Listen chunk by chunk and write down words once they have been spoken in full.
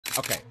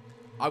Okay,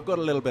 I've got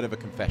a little bit of a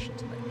confession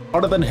to make.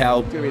 Other than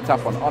help, It's gonna be a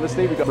tough one.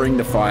 Honestly, we've got bring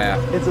the fire.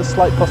 It's a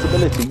slight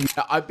possibility.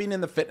 Now, I've been in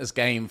the fitness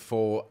game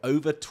for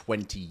over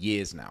 20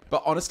 years now.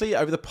 But honestly,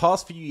 over the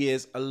past few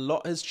years, a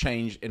lot has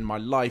changed in my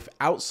life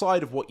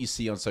outside of what you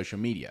see on social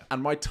media.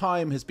 And my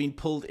time has been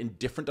pulled in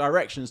different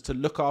directions to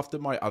look after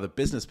my other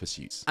business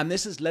pursuits. And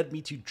this has led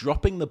me to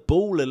dropping the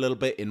ball a little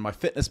bit in my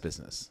fitness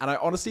business. And I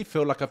honestly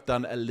feel like I've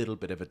done a little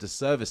bit of a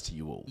disservice to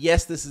you all.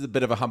 Yes, this is a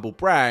bit of a humble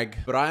brag,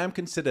 but I am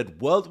considered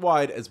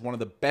worldwide as one of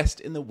the best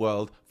in the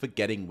world for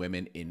getting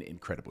women in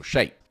incredible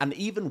shape. And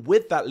even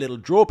with that little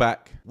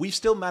drawback, we've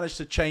still managed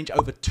to change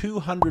over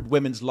 200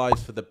 women's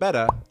lives for the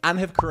better and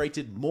have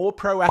created more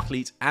pro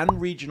athletes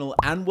and regional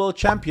and world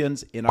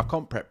champions in our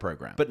comp prep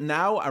program. But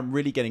now I'm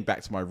really getting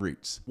back to my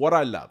roots, what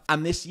I love.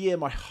 And this year,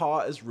 my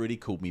heart has really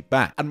called me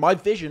back. And my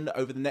vision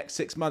over the next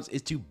 6 months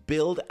is to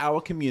build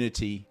our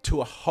community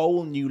to a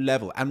whole new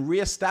level and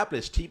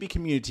re-establish TB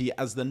Community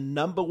as the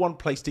 #1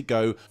 place to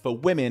go for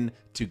women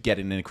to get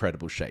in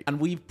incredible shape. And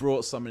we've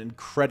brought some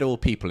incredible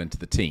people into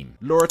the team.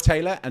 Laura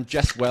Taylor and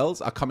Jess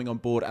Wells are coming on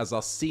board as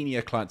our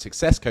senior client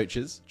success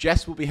coaches.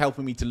 Jess will be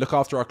helping me to look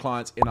after our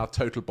clients in our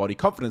total body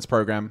confidence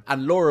program,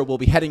 and Laura will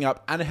be heading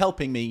up and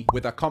helping me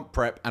with our comp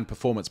prep and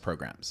performance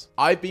programs.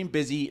 I've been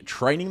busy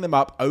training them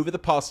up over the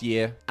past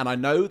year, and I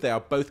know they are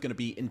both going to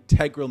be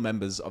integral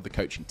members of the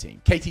coaching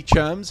team. Katie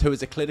Churms, who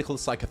is a clinical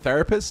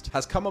psychotherapist,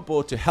 has come on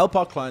board to help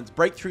our clients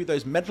break through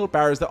those mental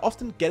barriers that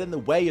often get in the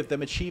way of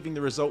them achieving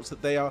the results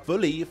that they are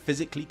fully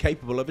physically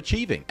capable of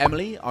achieving.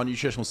 Emily, our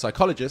nutritional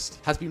psychologist,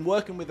 has been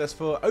working with us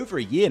for over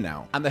a year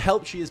now, and the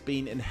help she has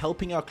been in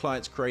helping our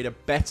clients create a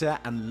better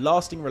and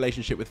lasting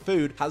relationship with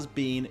food has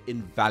been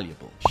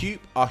invaluable. Hugh,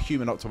 our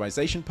human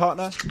optimization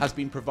partner, has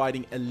been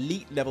providing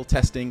elite level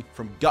testing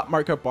from gut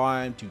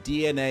microbiome to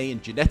DNA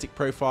and genetic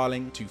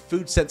profiling to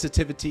food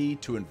sensitivity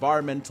to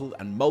environmental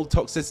and mold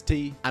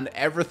toxicity and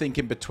everything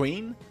in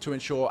between to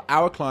ensure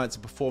our clients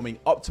are performing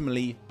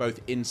optimally both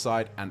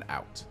inside and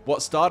out.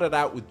 What started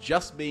out with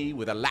just me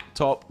with a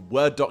laptop,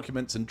 Word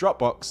documents and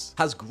Dropbox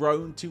has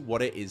grown to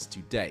what it is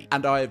today.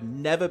 And I have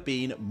never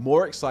been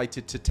more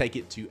excited to take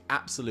it to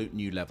absolute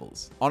new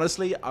levels.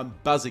 Honestly, I'm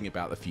buzzing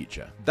about the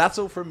future. That's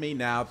all from me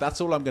now. That's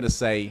all I'm going to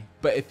say.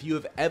 But if you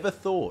have ever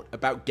thought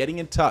about getting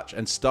in touch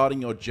and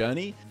starting your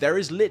journey, there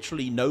is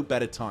literally no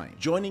better time.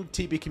 Joining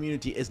TB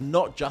Community is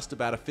not just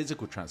about a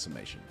physical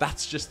transformation.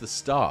 That's just the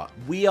start.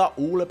 We are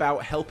all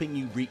about helping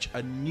you reach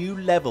a new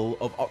level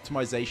of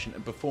optimization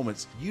and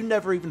performance you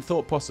never even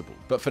thought possible.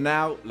 But for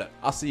now, look,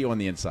 I'll see you on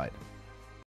the inside.